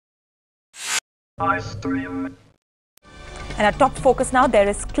And our top focus now, there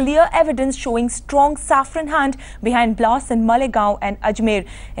is clear evidence showing strong saffron hand behind blasts in Malegaon and Ajmer.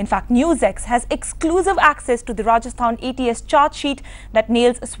 In fact, NewsX has exclusive access to the Rajasthan ATS charge sheet that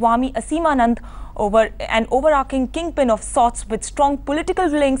nails Swamy Aseemanand over an overarching kingpin of sorts with strong political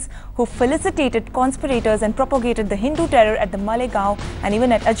links who felicitated conspirators and propagated the Hindu terror at the Malegaon and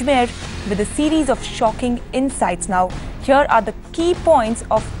even at Ajmer with a series of shocking insights. Now, here are the key points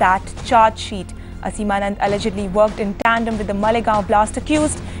of that charge sheet. Aseemanand allegedly worked in tandem with the Malegaon blast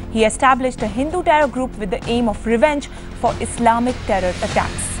accused. He established a Hindu terror group with the aim of revenge for Islamic terror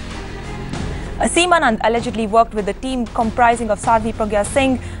attacks. Aseemanand allegedly worked with a team comprising of Sadhvi Pragya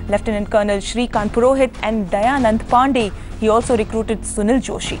Singh, Lieutenant Colonel Shrikant Purohit and Dayanand Pandey. He also recruited Sunil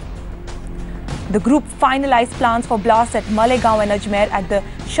Joshi. The group finalized plans for blasts at Malegaon and Ajmer at the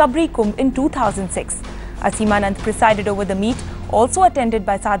Shabri Kumbh in 2006. Aseemanand presided over the meet, also attended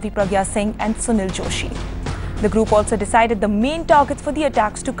by Sadhvi Pragya Singh and Sunil Joshi. The group also decided the main targets for the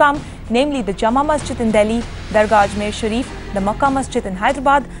attacks to come, namely the Jama Masjid in Delhi, Dargah Ajmer Sharif, the Makkah Masjid in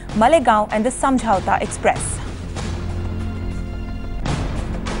Hyderabad, Malegaon and the Samjhauta Express.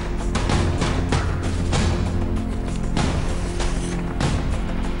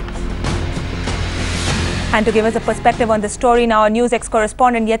 And to give us a perspective on the story now, our NewsX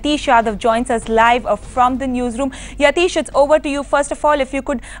correspondent Yatish Yadav joins us live from the newsroom. Yatish, it's over to you. First of all, if you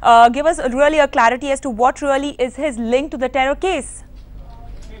could give us really a clarity as to what really is his link to the terror case.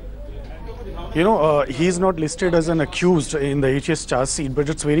 You know, he's not listed as an accused in the ATS charge sheet, but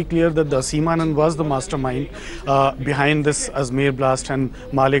it's very clear that the Aseemanand was the mastermind behind this Ajmer blast and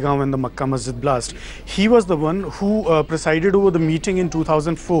Malegaon and the Makkah Masjid blast. He was the one who presided over the meeting in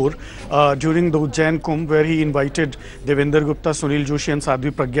 2004 during the Ujjain Kumbh, where he invited Devinder Gupta, Sunil Joshi and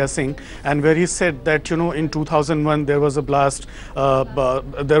Sadhvi Pragya Singh, and where he said that, you know, in 2001 there was a blast,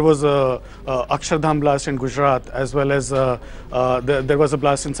 there was a Akshardham blast in Gujarat, as well as there was a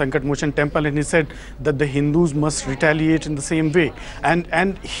blast in Sankat Mochan temple, and he said that the Hindus must retaliate in the same way,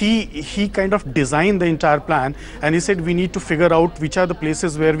 and he kind of designed the entire plan, and he said we need to figure out which are the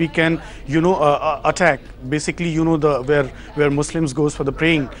places where we can, you know, attack, basically, you know, where Muslims goes for the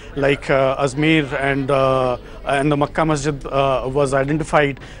praying, like Ajmer and the Makkah Masjid was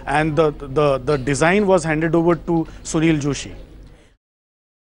identified, and the design was handed over to Sunil Joshi.